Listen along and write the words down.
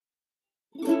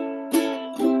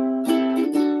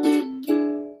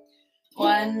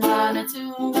a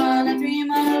 2, 1, a 3,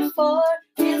 1, a 4.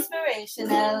 Inspiration,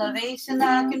 elevation,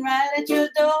 knocking right at your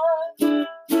door.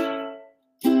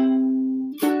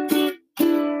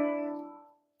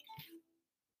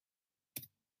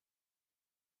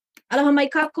 Aloha mai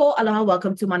kako. Aloha,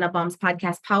 welcome to Mana Bombs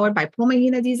podcast powered by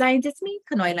Pomahina Designs. It's me,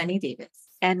 Kanoilani Davis.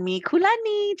 And me,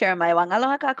 Kulani. Jeremiah Wang.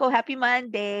 Aloha kako. Happy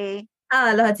Monday.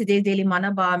 Aloha, today's Daily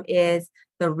Mana Bomb is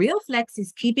the real flex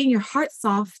is keeping your heart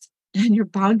soft and your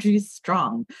boundaries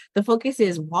strong. The focus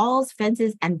is walls,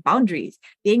 fences, and boundaries.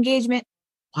 The engagement,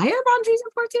 why are boundaries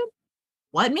important?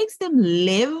 What makes them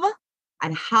live?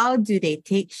 And how do they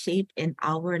take shape in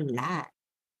our lives?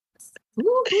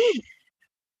 Woo-hoo.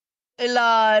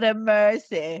 Lord of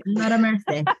mercy. Lord of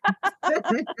mercy.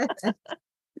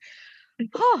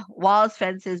 Walls,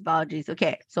 fences, boundaries.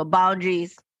 Okay, so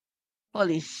boundaries.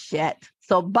 Holy shit.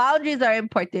 So boundaries are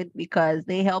important because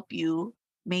they help you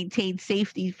maintain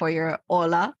safety for your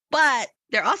ola, but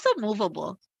they're also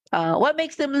movable. What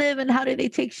makes them live and how do they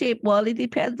take shape? Well, it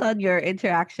depends on your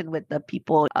interaction with the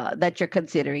people that you're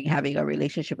considering having a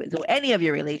relationship with. So any of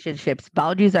your relationships,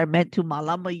 boundaries are meant to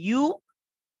malama you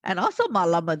and also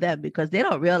malama them because they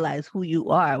don't realize who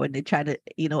you are when they try to,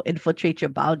 infiltrate your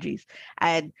boundaries.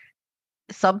 And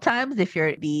sometimes if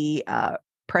you're the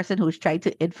person who's trying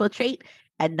to infiltrate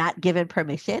and not given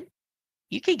permission,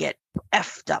 you can get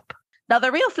effed up. Now,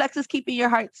 the real flex is keeping your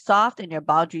heart soft and your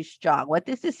boundaries strong. What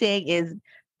this is saying is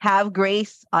have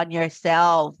grace on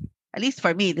yourself. At least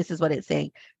for me, this is what it's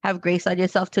saying. Have grace on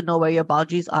yourself to know where your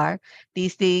boundaries are.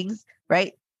 These things,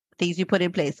 right? Things you put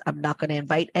in place. I'm not going to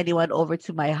invite anyone over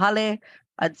to my hale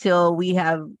until we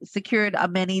have secured a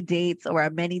many dates or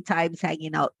a many times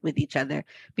hanging out with each other.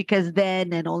 Because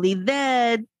then and only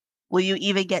then will you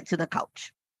even get to the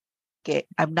couch. Okay.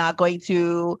 I'm not going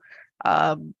to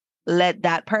let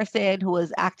that person who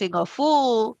is acting a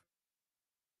fool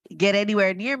get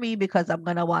anywhere near me because I'm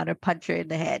going to want to punch her in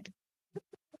the head.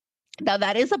 Now,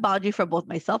 that is a boundary for both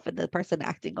myself and the person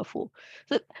acting a fool.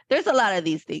 So there's a lot of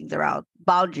these things around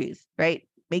boundaries, right?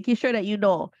 Making sure that you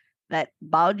know that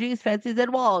boundaries, fences,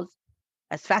 and walls,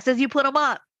 as fast as you put them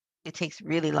up, it takes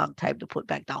really long time to put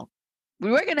back down. We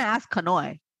were going to ask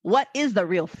Kanoi, what is the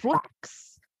real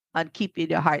flex on keeping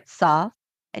your heart soft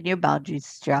and your boundaries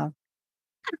strong?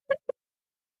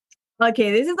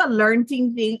 Okay, this is a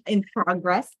learning thing in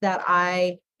progress that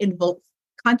I invoked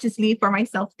consciously for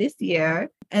myself this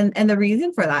year. And the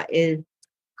reason for that is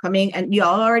coming, and you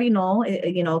all already know,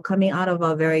 coming out of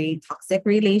a very toxic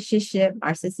relationship,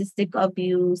 narcissistic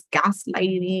abuse,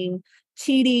 gaslighting,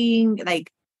 cheating,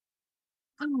 like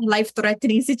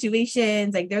life-threatening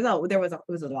situations. Like it was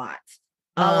a lot.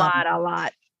 A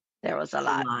lot. There was a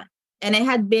lot. And it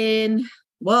had been,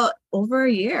 over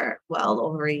a year.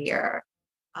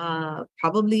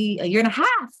 Probably a year and a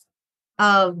half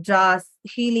of just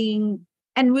healing.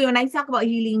 And when I talk about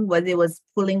healing, it was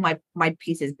pulling my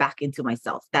pieces back into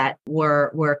myself that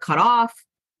were cut off,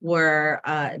 were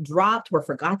dropped, were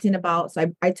forgotten about.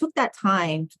 So I took that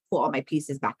time to pull all my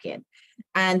pieces back in.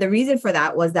 And the reason for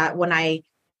that was that when I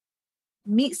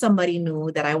meet somebody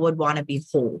new, that I would want to be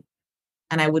whole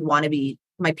and I would want to be,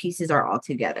 my pieces are all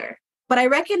together. But I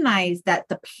recognize that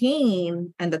the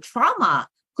pain and the trauma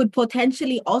could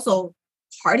potentially also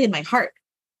harden my heart,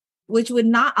 which would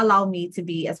not allow me to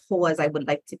be as whole as I would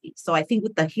like to be. So I think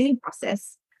with the healing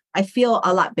process, I feel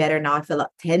a lot better now. I feel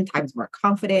 10 times more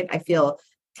confident. I feel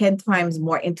 10 times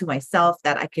more into myself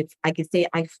that I could say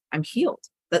I'm healed.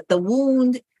 The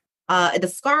wound,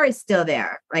 the scar is still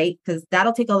there, right? Because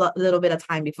that'll take a little bit of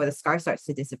time before the scar starts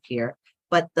to disappear.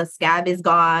 But the scab is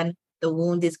gone. The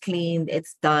wound is cleaned.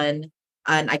 It's done.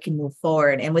 And I can move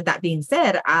forward. And with that being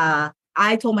said,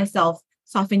 I told myself,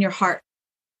 soften your heart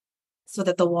so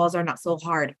that the walls are not so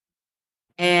hard.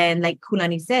 And like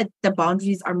Kulani said, the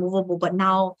boundaries are movable, but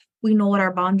now we know what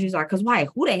our boundaries are. Because why?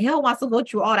 Who the hell wants to go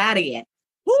through all that again?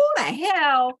 Who the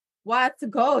hell wants to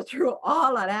go through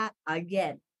all of that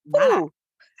again? Not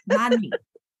me.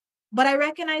 But I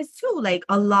recognize too, like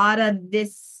a lot of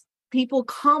this, people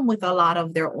come with a lot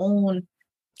of their own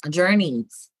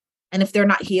journeys. And if they're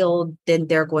not healed, then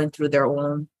they're going through their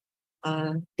own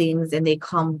things and they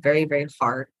come very, very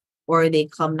hard, or they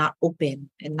come not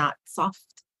open and not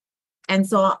soft. And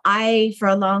so I, for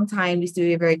a long time, used to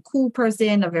be a very cool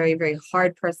person, a very, very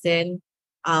hard person,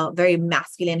 very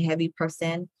masculine, heavy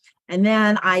person. And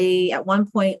then I, at one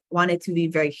point, wanted to be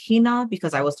very Hina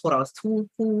because I was told I was too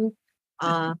cool.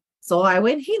 So I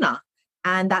went Hina.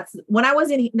 And that's when I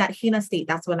was in that Hina state,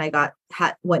 that's when I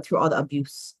went through all the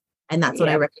abuse. And that's when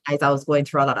I recognized I was going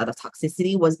through a lot of the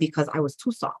toxicity, was because I was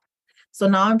too soft. So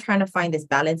now I'm trying to find this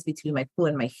balance between my cool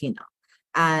and my Hina.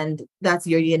 And that's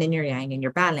your yin and your yang and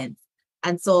your balance.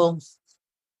 And so,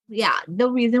 yeah, the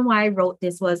reason why I wrote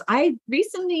this was I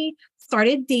recently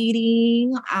started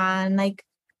dating and like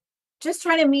just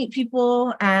trying to meet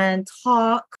people and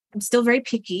talk. I'm still very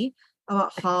picky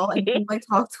about how and who I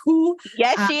talk to.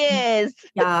 Yes, Um, she is.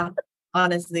 yeah,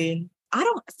 honestly, I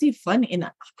don't see fun in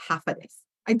half of this.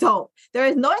 I don't. There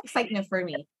is no excitement for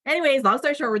me. Anyways, long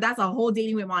story short, that's a whole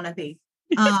dating with Mona thing.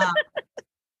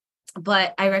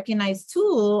 But I recognize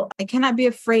too, I cannot be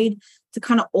afraid to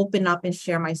kind of open up and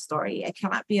share my story. I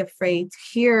cannot be afraid to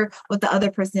hear what the other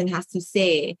person has to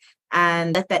say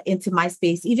and let that into my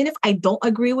space. Even if I don't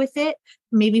agree with it,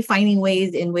 maybe finding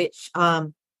ways in which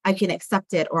I can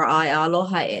accept it or I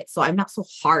aloha it. So I'm not so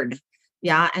hard.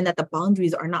 Yeah. And that the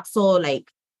boundaries are not so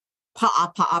like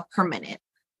pa'a permanent.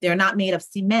 They're not made of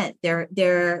cement.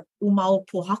 They're umau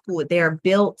puhaku. They're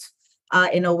built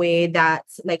in a way that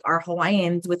like our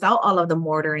Hawaiians, without all of the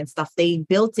mortar and stuff, they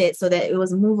built it so that it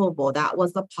was movable. That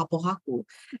was the papohaku.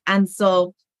 And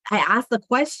so I asked the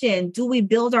question, do we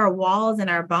build our walls and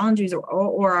our boundaries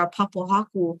or our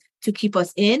papohaku to keep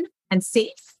us in and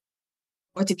safe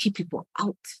or to keep people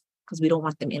out because we don't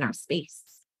want them in our space?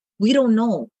 We don't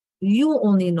know. You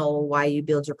only know why you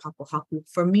build your papohaku.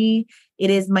 For me, it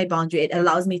is my boundary. It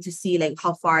allows me to see like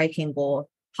how far I can go,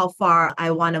 how far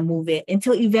I want to move it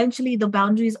until eventually the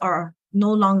boundaries are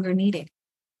no longer needed.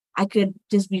 I could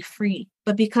just be free.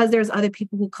 But because there's other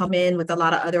people who come in with a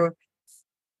lot of other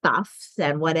stuffs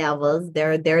and whatever's,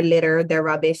 their litter, their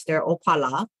rubbish, their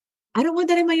opala, I don't want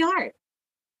that in my yard.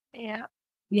 Yeah.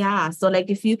 Yeah. So like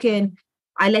if you can,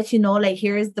 I let you know, like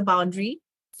here is the boundary.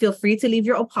 Feel free to leave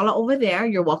your opala over there.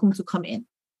 You're welcome to come in.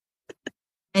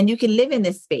 And you can live in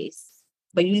this space,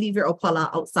 but you leave your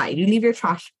opala outside. You leave your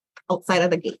trash outside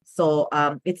of the gate. So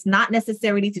it's not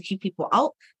necessarily to keep people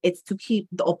out. It's to keep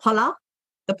the opala,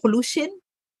 the pollution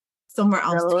somewhere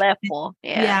else. The level.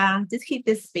 Yeah. Yeah. Just keep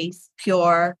this space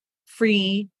pure,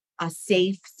 free,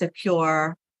 safe,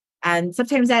 secure. And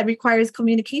sometimes that requires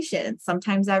communication.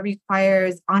 Sometimes that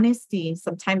requires honesty.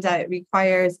 Sometimes that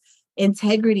requires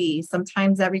integrity.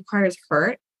 Sometimes that requires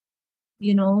hurt,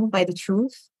 by the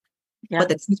truth. Yeah. But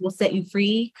the truth will set you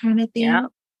free kind of thing. Yeah.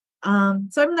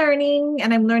 So I'm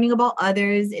learning about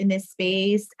others in this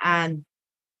space. And,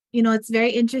 it's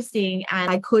very interesting.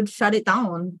 And I could shut it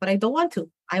down, but I don't want to.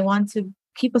 I want to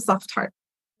keep a soft heart,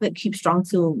 but keep strong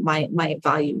to my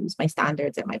values, my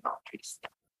standards, and my boundaries.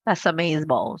 That's amazing,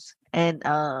 balls. And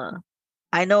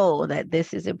I know that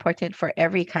this is important for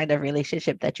every kind of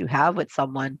relationship that you have with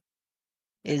someone,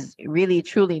 is really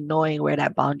truly knowing where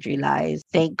that boundary lies.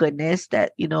 Thank goodness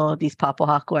that, these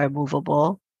papohaku are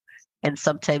movable. And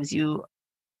sometimes you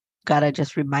gotta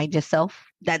just remind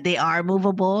yourself that they are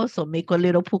movable. So make a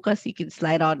little puka so you can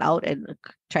slide on out and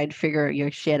try to figure your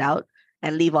shit out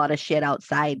and leave all the shit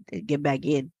outside and get back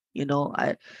in.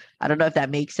 I don't know if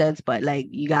that makes sense, but like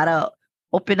you gotta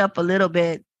open up a little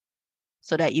bit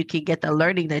so that you can get the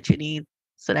learning that you need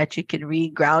so that you can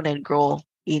reground and grow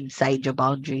inside your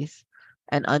boundaries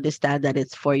and understand that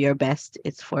it's for your best.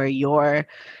 It's for your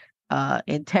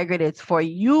integrity. It's for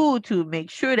you to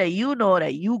make sure that you know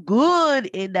that you good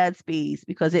in that space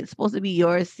because it's supposed to be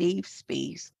your safe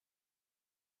space.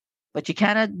 But you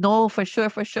cannot know for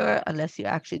sure unless you're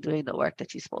actually doing the work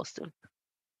that you're supposed to.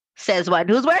 Says one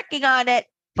who's working on it.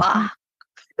 Fuck.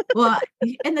 Well,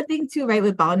 and the thing too, right,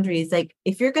 with boundaries, like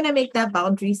if you're going to make that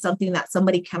boundary something that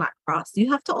somebody cannot cross,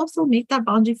 you have to also make that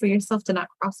boundary for yourself to not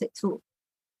cross it too.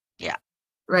 Yeah.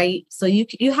 Right. So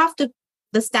you have to,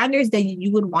 the standards that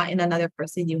you would want in another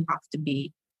person, you have to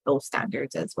be those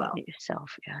standards as well.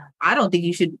 Yourself. Yeah. I don't think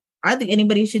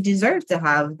anybody should deserve to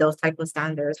have those type of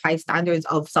standards, high standards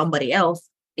of somebody else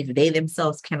if they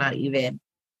themselves cannot even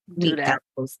meet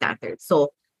those standards.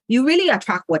 So you really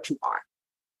attract what you are.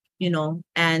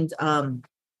 And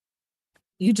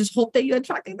you just hope that you're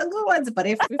attracting the good ones. But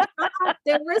if not,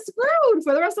 then we're screwed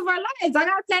for the rest of our lives. I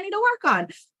got plenty to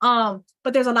work on.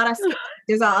 But there's a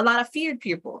lot of feared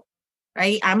people,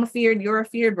 right? I'm afeared, you're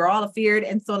afeared, we're all afeared.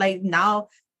 And so like now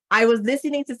I was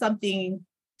listening to something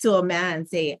to a man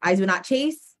say, I do not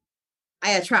chase,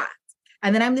 I attract.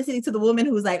 And then I'm listening to the woman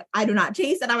who's like, I do not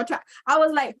chase and I attract. I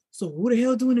was like, so who the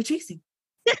hell doing the chasing?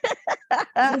 Where's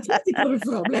the chasing coming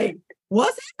from? Like,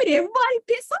 what's happening? Everybody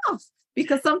pissed off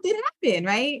because something happened,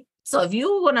 right? So if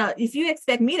you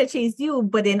expect me to chase you,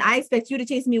 but then I expect you to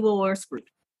chase me, well, we're screwed.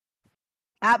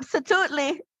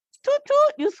 Absolutely.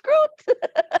 Toot, you screwed.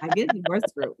 I guess we're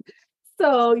screwed.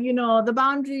 So, the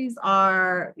boundaries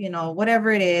are,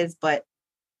 whatever it is, but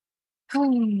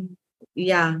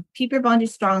yeah, keep your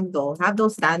boundaries strong though. Have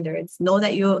those standards. Know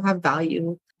that you have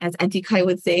value. As Auntie Kai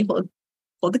would say, hold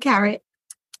the carrot.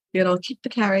 Keep the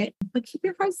carrot, but keep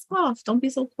your heart soft. Don't be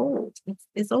so cold.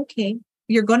 It's okay.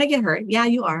 You're going to get hurt. Yeah,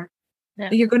 you are. Yeah.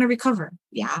 But you're going to recover.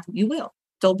 Yeah, you will.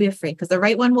 Don't be afraid because the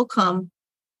right one will come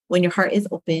when your heart is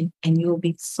open and you will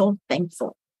be so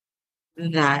thankful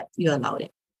that you allowed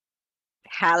it.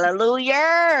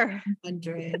 Hallelujah.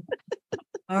 100.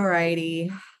 All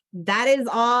righty. That is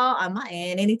all on my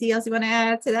end. Anything else you want to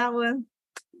add to that one?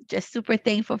 Just super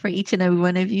thankful for each and every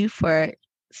one of you for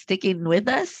sticking with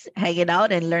us, hanging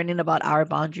out, and learning about our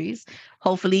boundaries.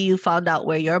 Hopefully, you found out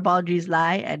where your boundaries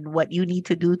lie and what you need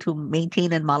to do to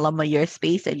maintain and malama your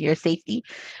space and your safety.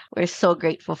 We're so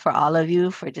grateful for all of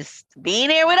you for just being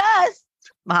here with us.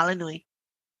 Mahalo nui.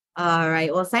 All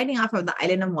right. Well, signing off from the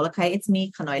island of Molokai, it's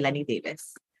me, Kanoy Lani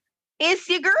Davis. It's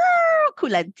your girl,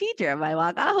 Kulan Teacher, my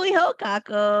waka hui ho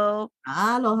kako.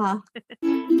 Aloha.